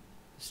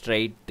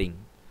straight thing.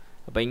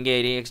 அப்போ இங்கே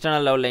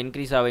எக்ஸ்டர்னல் லெவலில்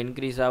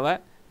இன்க்ரீஸ் ஆக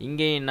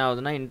இங்கேயும் என்ன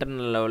ஆகுதுன்னா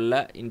இன்டர்னல் லெவலில்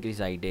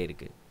இன்க்ரீஸ் ஆகிட்டே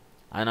இருக்குது.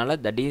 அதனால்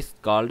தட் இஸ்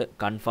கால்டு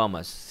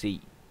கன்ஃபார்மஸ் சி.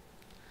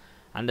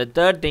 அந்த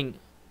தேர்ட் திங்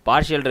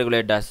பார்ஷியல்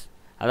ரெகுலேட்டர்ஸ்,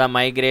 அதான்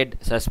மைக்ரேட்,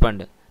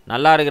 சஸ்பெண்ட்.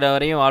 நல்லா இருக்கிற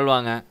வரையும்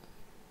வாழ்வாங்க.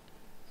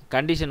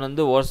 கண்டிஷன்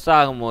வந்து ஒர்ஸ்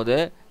ஆகும்போது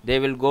they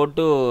will go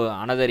to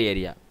another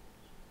area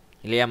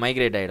இல்லையா,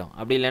 மைக்ரேட் ஆகிடும்.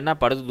 அப்படி இல்லைன்னா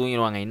படுத்து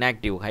தூங்கிடுவாங்க,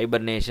 இன்ஆக்டிவ்,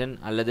 ஹைபர்னேஷன்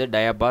அல்லது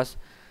டயாபாஸ்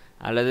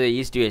அல்லது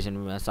aestivation,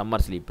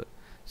 summer sleep.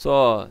 So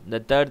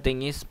the third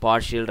thing is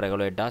partial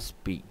regulators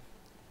B.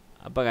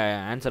 அப்போ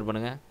ஆன்சர்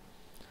பண்ணுங்கள்.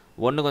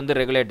 ஒன்றுக்கு வந்து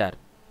ரெகுலேட்டர்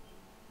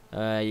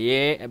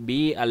ஏ, பி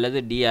அல்லது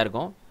டியாக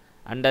இருக்கும்.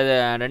 அண்ட் அது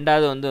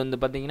ரெண்டாவது வந்து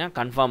பார்த்திங்கன்னா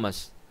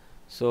கன்ஃபார்மஸ்.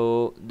 So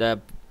the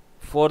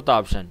fourth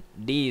option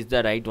D is the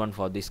right one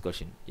for this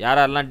question.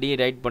 யாரெல்லாம் டி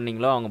ரைட்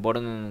பண்ணிங்களோ அவங்க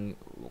போடுங்க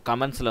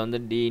கமெண்ட்ஸில் வந்து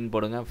டின்னு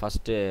போடுங்க.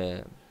 ஃபஸ்ட்டு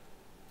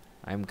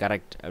ஐ எம்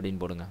கரெக்ட்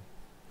அப்படின்னு போடுங்க.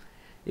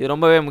 இது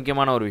ரொம்பவே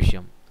முக்கியமான ஒரு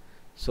விஷயம்.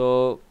 ஸோ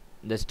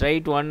இந்த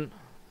ஸ்ட்ரைட் ஒன்,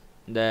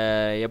 இந்த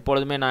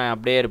எப்பொழுதுமே நான்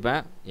அப்படியே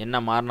இருப்பேன் என்ன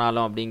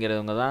மாறினாலும்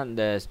அப்படிங்கிறவங்க தான்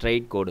இந்த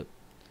ஸ்ட்ரைட் கோடு.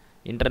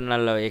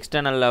 இன்டர்னல்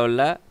எக்ஸ்டர்னல்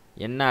லெவலில்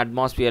என்ன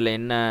அட்மாஸ்பியரில்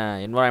என்ன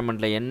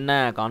என்வரான்மெண்ட்டில் என்ன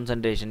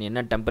கான்சன்ட்ரேஷன் என்ன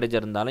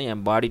டெம்பரேச்சர் இருந்தாலும்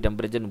என் பாடி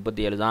டெம்பரேச்சர்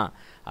 37 தான்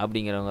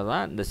அப்படிங்கிறவங்க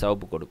தான் இந்த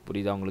சிவப்பு கோடு.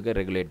 புரியுதா உங்களுக்கு?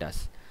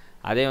 ரெகுலேட்டர்ஸ்.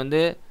 அதே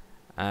வந்து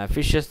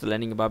ஃபிஷ்ஷஸில்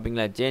நீங்கள்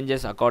பார்ப்பீங்களா,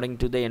 changes according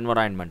to the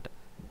environment,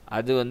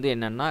 அது வந்து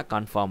என்னென்னா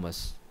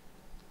கன்ஃபார்மஸ்,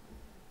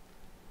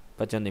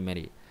 பச்சோந்தி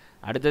மாரி.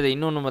 அடுத்தது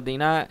இன்னொன்று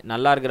பார்த்தீங்கன்னா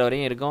நல்லா இருக்கிற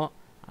வரையும் இருக்கும்,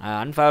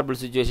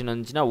 அன்ஃபேவரபிள் சுச்சுவேஷன்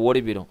வந்துச்சுன்னா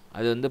ஓடி போயிடும்,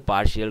 அது வந்து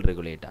பார்ஷியல்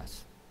ரெகுலேட்டர்ஸ்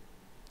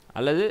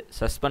அல்லது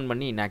சஸ்பெண்ட்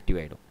பண்ணி இன்ஆக்டிவ்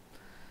ஆகிடும்.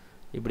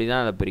 இப்படி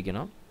தான் அதை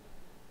பிரிக்கணும்.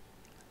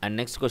 அண்ட்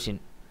நெக்ஸ்ட் கொஷின்,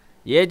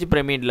 ஏஜ்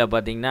பிரமிடில்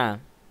பார்த்தீங்கன்னா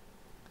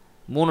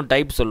 3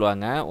 டைப்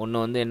சொல்லுவாங்க.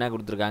 ஒன்று வந்து என்ன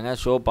கொடுத்துருக்காங்க,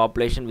 show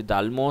population with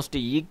almost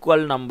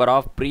equal number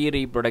of pre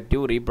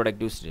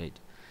reproductive stage.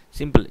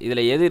 Simple.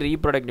 இதில் எது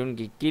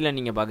ரீப்ரொடக்டிவ்னு கீழே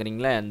நீங்கள்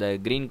பார்க்குறீங்களா அந்த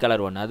க்ரீன்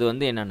கலர் ஒன்று, அது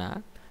வந்து என்னென்னா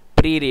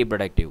ப்ரீ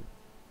ரீப்ரொடக்டிவ்,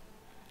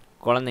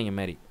 குழந்தைங்க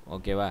மாரி.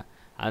 ஓகேவா?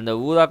 அந்த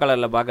ஊதா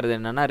கலரில் பார்க்குறது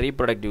என்னென்னா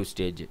ரீப்ரொடக்டிவ்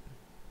ஸ்டேஜ்,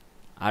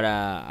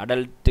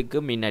 அடல்ட்டுக்கு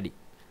முன்னாடி,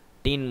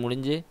 டீன்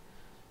முடிஞ்சு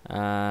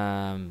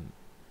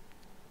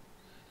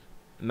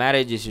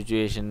மேரேஜ்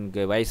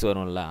சுச்சுவேஷனுக்கு வயசு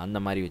வரும்ல அந்த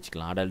மாதிரி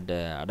வச்சுக்கலாம்,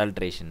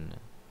 அடல்ட்ரேஷன்.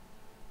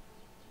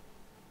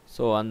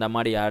 ஸோ அந்த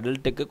மாதிரி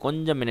அடல்ட்டுக்கு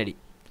கொஞ்சம் முன்னாடி.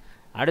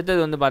 அடுத்தது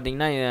வந்து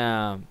பார்த்திங்கன்னா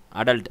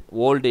adult,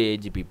 old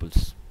age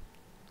peoples,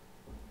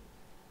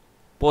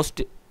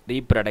 post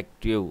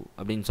reproductive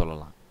அப்படின்னு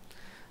சொல்லலாம்.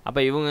 அப்போ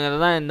இவங்க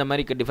தான் இந்த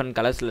மாதிரி டிஃப்ரெண்ட்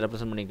கலர்ஸில்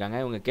ரெப்ரசென்ட் பண்ணியிருக்காங்க.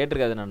 இவங்க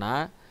கேட்டிருக்கிறது என்னென்னா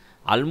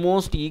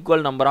almost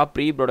equal number of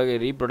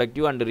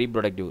reproductive and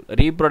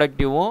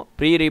ரீப்ரொடக்டிவும்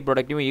pre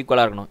ரீப்ரொடக்டிவும்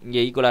ஈக்குவலாக இருக்கணும்.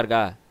 இங்கே ஈக்குவலாக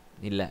இருக்கா?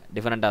 இல்லை,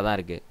 டிஃப்ரெண்ட்டாக தான்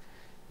இருக்குது.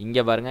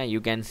 இங்கே பாருங்கள், you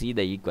can see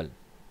the equal.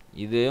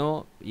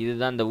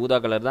 இதுதான் இந்த ஊதா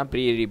கலர் தான்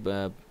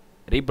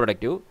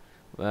ரீப்ரொடக்டிவ்,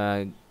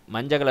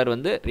 மஞ்சள் கலர்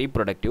வந்து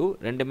ரீப்ரொடக்டிவ்.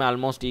 ரெண்டுமே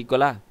ஆல்மோஸ்ட்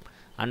ஈக்குவலாக.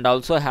 And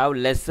also have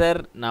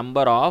lesser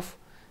number of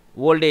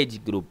voltage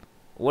group.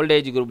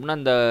 Voltage குரூப்னால்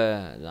இந்த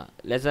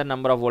லெஸர்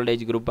நம்பர் ஆஃப்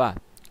ஓல்டேஜ் குரூப்பாக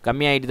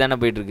கம்மியாகிட்டு தானே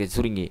போயிட்டுருக்கு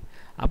சுருங்கி.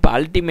 அப்போ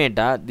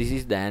அல்டிமேட்டாக this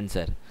is the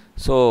answer.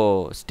 So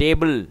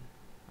stable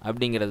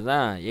அப்படிங்கிறது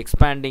தான்.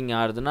 எக்ஸ்பேண்டிங்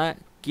ஆகுதுன்னா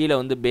கீழே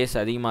வந்து பேஸ்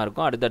அதிகமாக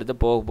இருக்கும், அடுத்தடுத்து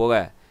போக போக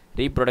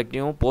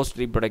ரீப்ரொடக்டிவும் போஸ்ட்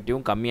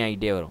ரீப்ரொடக்டிவும்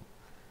கம்மியாகிட்டே வரும்.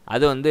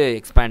 அது வந்து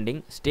எக்ஸ்பேண்டிங்.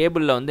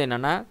 ஸ்டேபிளில் வந்து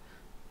என்னென்னா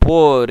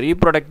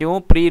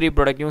ரீப்ரொடக்டிவும் ப்ரீ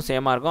ரீப்ரொடக்டிவும்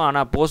சேமாக இருக்கும்,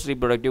 ஆனால் போஸ்ட்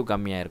ரீப்ரொடக்டிவ்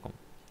கம்மியாக இருக்கும்.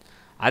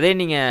 அதே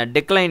நீங்கள்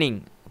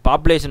டெக்ளைனிங்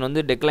பாப்புலேஷன்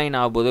வந்து டெக்ளைன்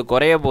ஆக போகுது,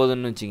 குறைய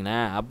போகுதுன்னு வச்சிங்கன்னா,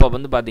 அப்போ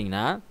வந்து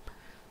பார்த்தீங்கன்னா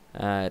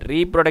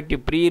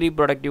ப்ரீ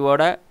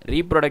ரீப்ரொடக்டிவோட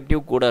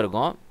ரீப்ரொடக்டிவ் கூட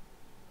இருக்கும்.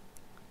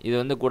 இது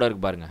வந்து கூட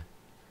இருக்குது பாருங்கள்.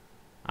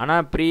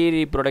 ஆனால் ப்ரீ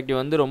ரீப்ரொடக்டிவ்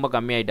வந்து ரொம்ப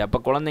கம்மியாகிட்டு, அப்போ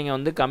குழந்தைங்க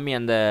வந்து கம்மி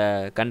அந்த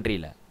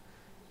கண்ட்ரியில்.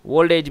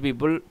 ஓல்டேஜ்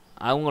பீப்புள்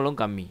அவங்களும்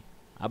கம்மி.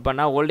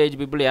 அப்போனா ஓல்டேஜ்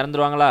பீப்புள்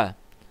இறந்துருவாங்களா?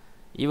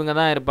 இவங்க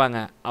தான் இருப்பாங்க,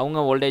 அவங்க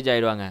ஓல்டேஜ்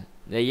ஆகிடுவாங்க.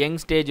 இந்த யங்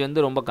ஸ்டேஜ்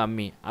வந்து ரொம்ப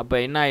கம்மி. அப்போ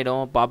என்ன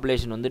ஆகிடும்,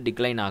 பாப்புலேஷன் வந்து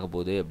டிக்ளைன் ஆக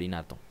போகுது அப்படின்னு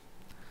அர்த்தம்.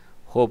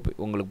 ஹோப்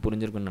உங்களுக்கு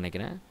புரிஞ்சிருக்குன்னு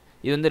நினைக்கிறேன்.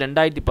 இது வந்து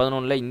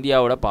 2011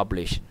 இந்தியாவோட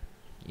பாப்புலேஷன்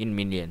இன்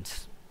மில்லியன்ஸ்.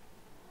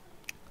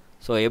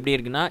 ஸோ எப்படி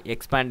இருக்குன்னா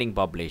எக்ஸ்பேண்டிங்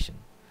பாப்புலேஷன்,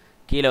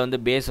 கீழே வந்து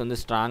பேஸ் வந்து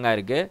ஸ்ட்ராங்காக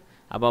இருக்குது.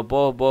 அப்போ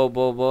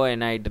போக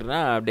என்ன ஆகிட்டுருன்னா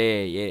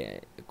அப்படியே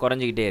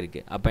குறைஞ்சிக்கிட்டே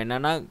இருக்குது. அப்போ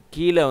என்னென்னா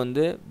கீழே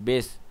வந்து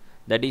பேஸ்,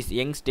 தட் இஸ்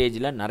யங்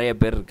ஸ்டேஜில் நிறைய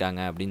பேர்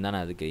இருக்காங்க அப்படின்னு தானே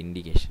அதுக்கு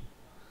indication.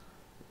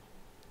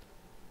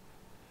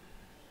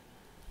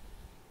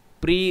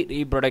 Pre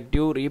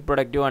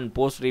reproductive and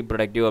post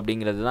reproductive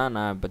அப்படிங்கிறது தான்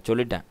நான் இப்போ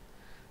சொல்லிட்டேன்.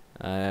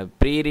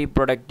 ப்ரீ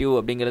ரீப்ரொடக்டிவ்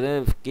அப்படிங்கிறது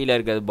கீழே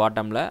இருக்கிறது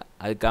பாட்டமில்,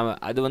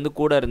 அது வந்து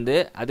கூட இருந்து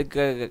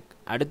அதுக்கு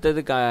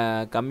அடுத்தது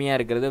கம்மியாக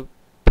இருக்கிறது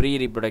ப்ரீ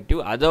ரீப்ரொடக்டிவ்,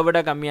 அதை விட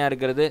கம்மியாக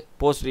இருக்கிறது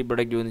போஸ்ட்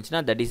ரீப்ரொடக்டிவ்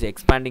இருந்துச்சுன்னா தட் இஸ்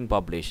எக்ஸ்பேண்டிங்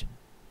பாப்புலேஷன்.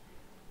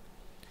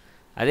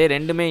 அதே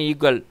ரெண்டுமே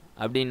ஈக்குவல்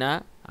அப்படின்னா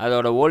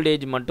அதோட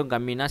ஓல்டேஜ் மட்டும்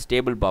கம்மினா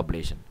ஸ்டேபிள்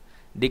பாப்புலேஷன்.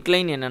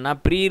 டிக்ளைன் என்னென்னா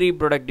ப்ரீ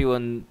ரீப்ரொடக்டிவ்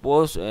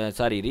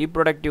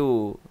ரீப்ரொடக்டிவ்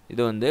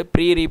இது வந்து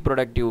ப்ரீ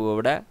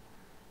ரீப்ரொடக்டிவோட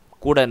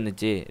கூட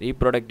இருந்துச்சு,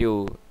 ரீப்ரொடக்டிவ்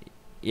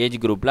ஏஜ்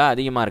குரூப்பில்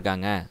அதிகமாக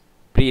இருக்காங்க,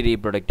 ப்ரீ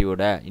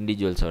ரீப்ரொடக்டிவோட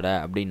இண்டிவிஜுவல்ஸோட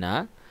அப்படின்னா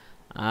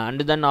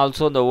அண்ட் தென்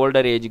ஆல்சோ இந்த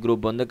ஓல்டர் ஏஜ்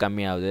குரூப் வந்து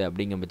கம்மியாகுது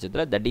அப்படிங்கிற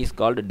பட்சத்தில் that is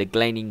called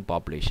declining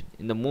population.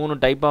 இந்த 3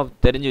 டைப் ஆஃப்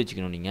தெரிஞ்சு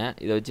வச்சுக்கணும். நீங்கள்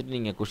இதை வச்சுட்டு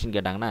நீங்கள் கொஸ்டின்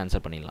கேட்டாங்கன்னா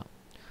ஆன்சர் பண்ணிடலாம்.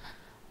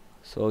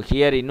 ஸோ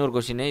ஹியர் இன்னொரு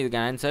கொஸ்டின், இதுக்கு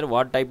answer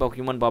what type of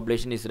human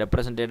population is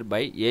represented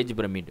by age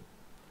pyramid.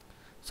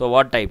 So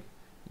what type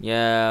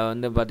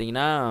வந்து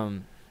பார்த்தீங்கன்னா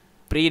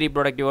ப்ரீ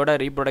ரீப்ரொடக்டிவோட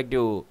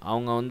ரீப்ரொடக்டிவ்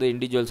அவங்க வந்து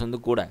இண்டிவிஜுவல்ஸ்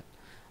வந்து கூட,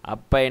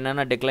 அப்போ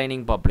என்னென்னா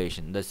declining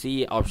population. The C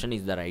option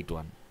is the right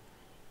one.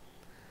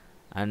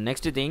 And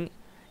next thing,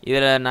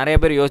 இதில் நிறைய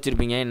பேர்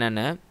யோசிச்சிருப்பீங்க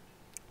என்னென்னு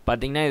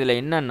பார்த்தீங்கன்னா, இதில்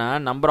என்னென்னா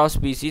நம்பர் ஆஃப்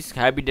ஸ்பீசிஸ்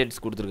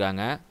ஹேபிடேட்ஸ்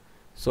கொடுத்துருக்காங்க.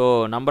 ஸோ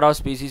நம்பர் ஆஃப்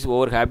ஸ்பீசிஸ்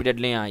ஒவ்வொரு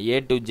ஹேபிடேட்லேயும்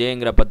A to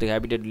Jங்கிற 10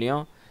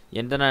 ஹேபிடேட்லேயும்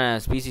எத்தனை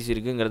ஸ்பீசிஸ்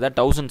இருக்குங்கிறத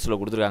தௌசண்ட்ஸில்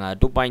கொடுத்துருக்காங்க.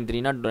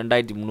 2.3னா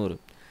 2300.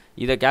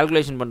 இதை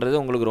கேல்குலேஷன் பண்ணுறது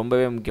உங்களுக்கு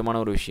ரொம்பவே முக்கியமான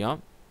ஒரு விஷயம்.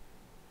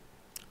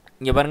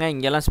 இங்கே பாருங்கள்,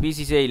 இங்கெல்லாம்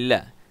ஸ்பீசிஸே இல்லை.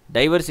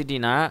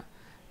 டைவர்சிட்டினா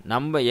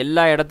நம்ம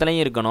எல்லா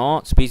இடத்துலையும் இருக்கணும்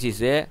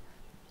ஸ்பீசிஸு,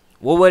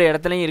 ஒவ்வொரு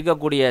இடத்துலையும்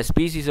இருக்கக்கூடிய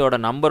ஸ்பீசிஸோட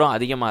நம்பரும்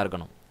அதிகமாக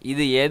இருக்கணும்.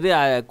 இது எது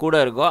கூட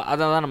இருக்கோ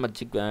அதை தான் நம்ம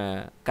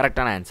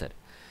கரெக்டான ஆன்சர்.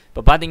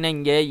 இப்போ பார்த்தீங்கன்னா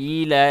இங்கே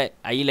ஈல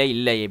ஐயில்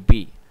இல்லை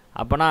எப்பி,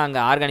 அப்போனா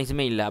அங்கே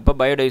ஆர்கானிசமே இல்லை, அப்போ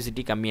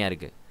பயோடைவர்சிட்டி கம்மியாக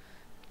இருக்குது.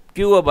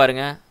 கியூவை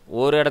பாருங்கள்,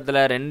 ஒரு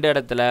இடத்துல 2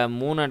 இடத்துல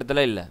 3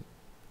 இடத்துல இல்லை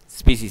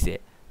ஸ்பீசிஸே,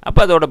 அப்போ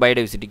அதோட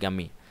பயோடைவர்சிட்டி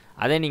கம்மி.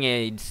 அதே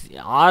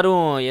நீங்கள்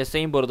ஆரும்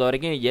எஸ்ஐயும் பொறுத்த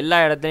வரைக்கும் எல்லா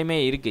இடத்துலையுமே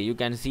இருக்குது. You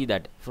can see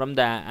that from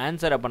the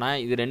answer. அப்போனா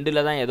இது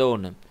 2ல் தான் ஏதோ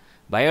ஒன்று.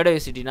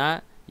 பயோடைவர்சிட்டினா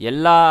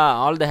எல்லா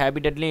ஆல் த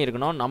ஹேபிட்டட்லேயும்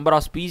இருக்கணும், நம்பர்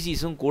ஆஃப்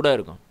ஸ்பீசிஸும் கூட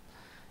இருக்கும்.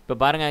 இப்போ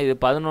பாருங்கள், இது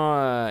 11.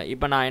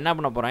 இப்போ நான் என்ன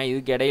பண்ண போகிறேன்,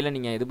 இதுக்கு இடையில்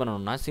நீங்கள் இது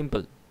பண்ணணும்னா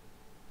சிம்பிள்,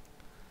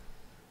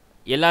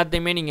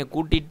 எல்லாத்தையுமே நீங்கள்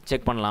கூட்டி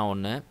செக் பண்ணலாம்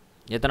ஒன்று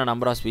எத்தனை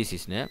நம்பர் ஆஃப்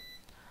ஸ்பீசிஸ்னு.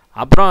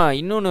 அப்புறம்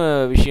இன்னொன்று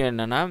விஷயம்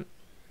என்னென்னா,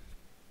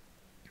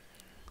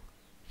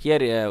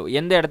 ஹியர்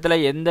எந்த இடத்துல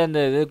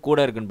எந்தெந்த இது கூட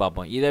இருக்குதுன்னு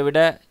பார்ப்போம். இதை விட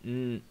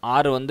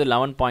 6 வந்து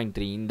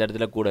 11.3 இந்த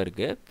இடத்துல கூட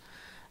இருக்குது.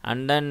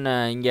 அண்ட் தென்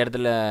இங்கே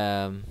இடத்துல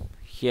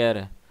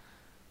ஹியர்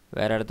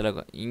வேறு இடத்துல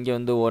இங்கே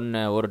வந்து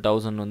ஒரு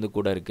 1000 வந்து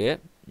கூட இருக்குது.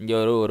 இங்கே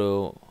ஒரு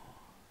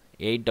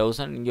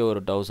 8000, இங்கே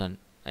ஒரு 1000.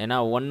 ஏன்னா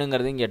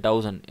 1ங்கிறது இங்கே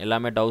 1000,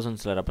 எல்லாமே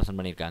தௌசண்ட்ஸில் ரெப்ரசன்ட்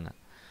பண்ணியிருக்காங்க.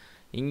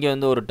 இங்கே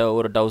வந்து ஒரு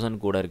 1000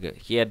 கூட இருக்குது.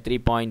 ஹியர்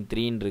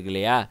 3.3 இருக்கு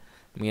இல்லையா,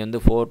 இங்கே வந்து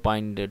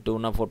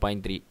 4.2னா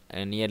 4.3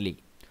 நியர்லி.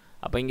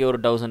 அப்போ இங்கே ஒரு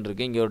 1000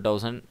 இருக்குது, இங்கே ஒரு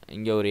 1000,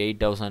 இங்கே ஒரு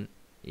 8000,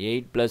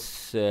 8 +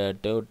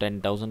 2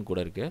 10,000 கூட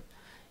இருக்குது.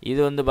 இது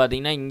வந்து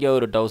பார்த்திங்கன்னா இங்கே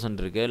ஒரு 1000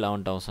 இருக்குது,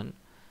 11,000.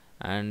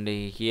 அண்டு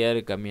ஹியர்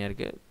கம்மியாக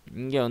இருக்குது,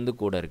 இங்கே வந்து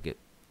கூட இருக்குது,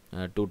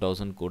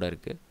 2000 கூட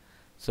இருக்குது.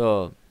 ஸோ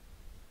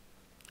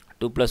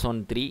 2 + 1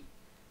 3,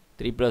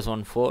 3 +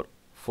 1 4,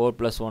 4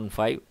 + 1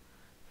 5,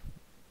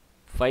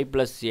 5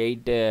 +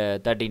 8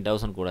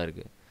 13,000 கூட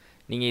இருக்குது.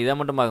 நீங்கள் இதை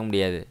மட்டும் பார்க்க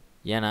முடியாது,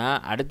 ஏன்னா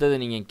அடுத்தது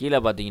நீங்கள் கீழே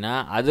பார்த்தீங்கன்னா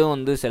அதுவும்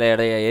வந்து சில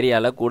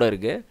ஏரியாவில் கூட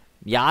இருக்குது.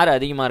 யார்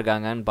அதிகமாக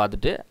இருக்காங்கன்னு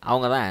பார்த்துட்டு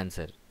அவங்க தான்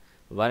ஆன்சர்.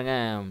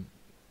 பாருங்கள்,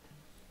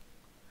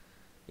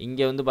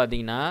 இங்கே வந்து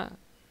பார்த்தீங்கன்னா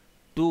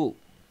 2,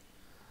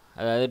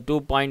 அதாவது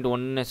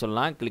 2.1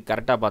 சொல்லலாம்.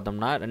 கரெக்டாக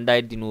பார்த்தோம்னா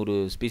 2100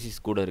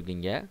 ஸ்பீசிஸ் கூட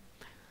இருக்குங்க.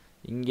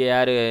 இங்கே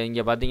யார்,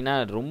 இங்கே பார்த்தீங்கன்னா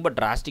ரொம்ப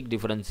டிராஸ்டிக்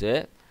டிஃப்ரென்ஸு.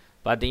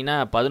 பார்த்தீங்கன்னா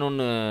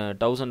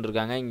 11,000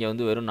 இருக்காங்க, இங்கே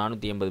வந்து வெறும்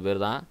 480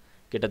 பேர் தான்,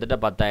 கிட்டத்தட்ட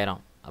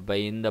 10,000. அப்போ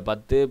இந்த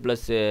 10 +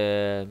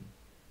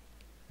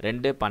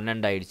 2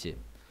 12 ஆயிடுச்சு.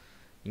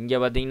 இங்கே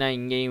பார்த்தீங்கன்னா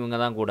இங்கேயும் இவங்க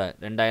தான் கூட,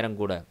 2000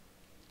 கூட.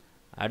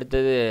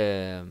 அடுத்தது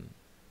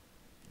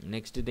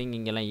நெக்ஸ்ட்டு திங்,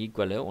 இங்கெல்லாம்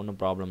ஈக்குவலு, ஒன்றும்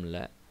ப்ராப்ளம்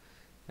இல்லை.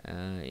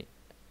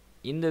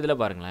 இந்த இதில்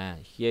பாருங்களேன்,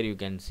 ஹியர் யூ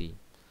கேன் see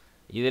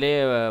இதிலே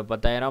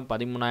 10,000,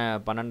 13,000,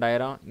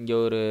 12,000, இங்கே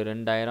ஒரு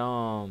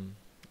 2,000,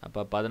 அப்போ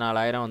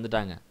 14,000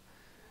 வந்துட்டாங்க.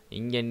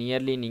 இங்கே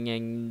நியர்லி நீங்கள்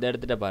இந்த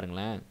இடத்துல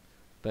பாருங்களேன்,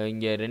 இப்போ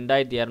இங்கே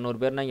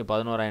 2200 பேர்னால் இங்கே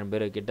 11,000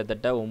 பேர்,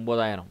 கிட்டத்தட்ட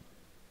 9,000.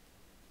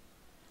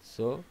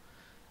 ஸோ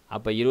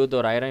அப்போ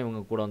 21,000 இவங்க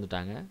கூட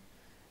வந்துட்டாங்க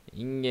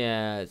இங்கே.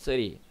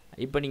 சரி,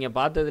 இப்போ நீங்கள்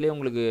பார்த்ததுலேயே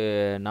உங்களுக்கு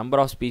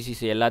நம்பர் ஆஃப்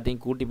ஸ்பீசிஸ்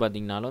எல்லாத்தையும் கூட்டி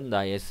பார்த்தீங்கனாலும் இந்த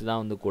எஸ்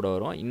தான் வந்து கூட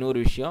வரும். இன்னொரு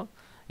விஷயம்,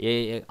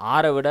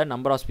 6 விட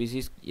நம்பர் ஆஃப்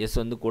ஸ்பீசிஸ் எஸ்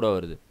வந்து கூட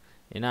வருது.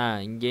 ஏன்னா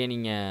இங்கே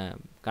நீங்கள்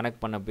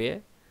கனெக்ட் பண்ணப்பே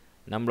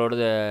நம்மளோட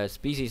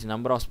ஸ்பீசிஸ்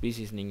நம்பர் ஆஃப்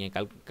ஸ்பீசிஸ் நீங்கள்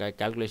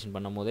கால்குலேஷன்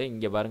பண்ணும் போதே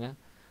இங்கே பாருங்கள்,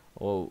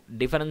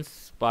 டிஃபரன்ஸ்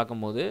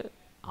பார்க்கும்போது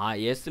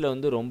எஸ்ஸில்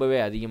வந்து ரொம்பவே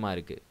அதிகமாக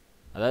இருக்குது,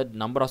 அதாவது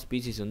நம்பர் ஆஃப்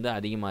ஸ்பீசிஸ் வந்து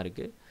அதிகமாக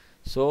இருக்குது.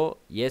 So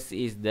S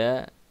is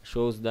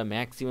shows the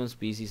maximum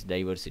species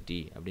diversity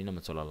அப்படின்னு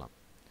நம்ம சொல்லலாம்.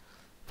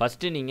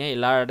 ஃபஸ்ட்டு நீங்கள்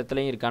எல்லா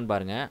இடத்துலையும் இருக்கான்னு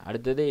பாருங்கள்.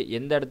 அடுத்தது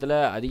எந்த இடத்துல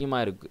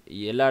அதிகமாக இருக்குது,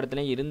 எல்லா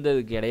இடத்துலையும்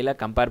இருந்ததுக்கு இடையில்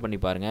கம்பேர் பண்ணி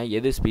பாருங்கள்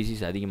எது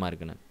ஸ்பீசிஸ் அதிகமாக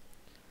இருக்குன்னு.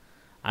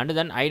 And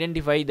then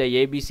identify the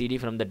ABCD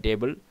from the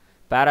table.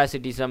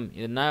 பேராசிட்டிசம்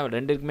இதுனா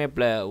ரெண்டுக்குமே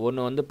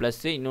ஒன்று வந்து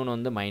ப்ளஸ்ஸு, இன்னொன்று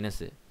வந்து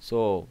மைனஸு. ஸோ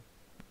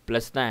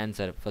ப்ளஸ் தான்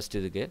ஆன்சர் ஃபஸ்ட்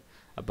இதுக்கு.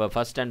 அப்போ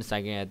ஃபஸ்ட் அண்ட்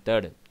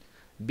தேர்டு.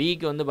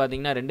 பிக்கு வந்து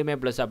பார்த்திங்கன்னா ரெண்டுமே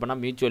ப்ளஸ், அப்போனா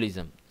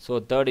mutualism. So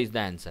third is the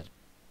answer.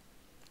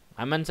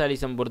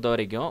 அமென்சாலிசம் பொறுத்த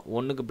வரைக்கும்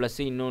ஒன்றுக்கு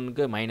ப்ளஸ்ஸு,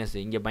 இன்னொன்றுக்கு மைனஸு.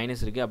 இங்கே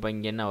மைனஸ் இருக்குது, அப்போ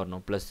இங்கே என்ன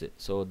வரணும், ப்ளஸ்ஸு.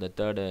 ஸோ த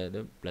தேர்டு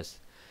இது ப்ளஸ்.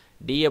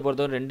 டியை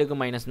பொறுத்தவரை 2க்கு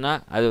மைனஸ்னால்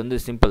அது வந்து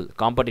சிம்பிள்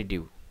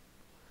காம்படிட்டிவ்.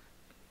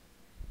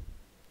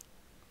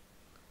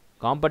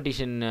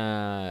 காம்படிஷன்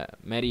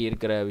மாரி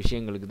இருக்கிற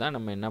விஷயங்களுக்கு தான்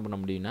நம்ம என்ன பண்ண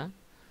முடியும்னா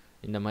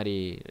இந்த மாதிரி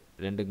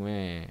ரெண்டுக்குமே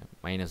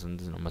மைனஸ்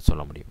வந்து நம்ம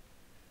சொல்ல முடியும்.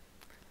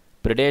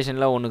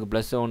 ப்ரிடேஷனில் ஒன்றுக்கு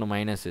ப்ளஸ்ஸு ஒன்று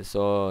மைனஸு.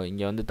 ஸோ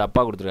இங்கே வந்து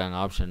தப்பாக கொடுத்துருக்காங்க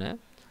ஆப்ஷனு.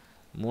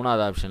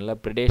 மூணாவது ஆப்ஷனில்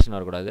ப்ரிடேஷன்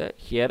வரக்கூடாது,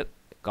 ஹியர்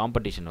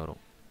காம்படிஷன்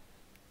வரும்.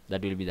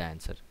 That will be the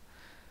answer.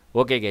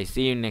 Okay guys,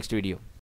 see you in next video.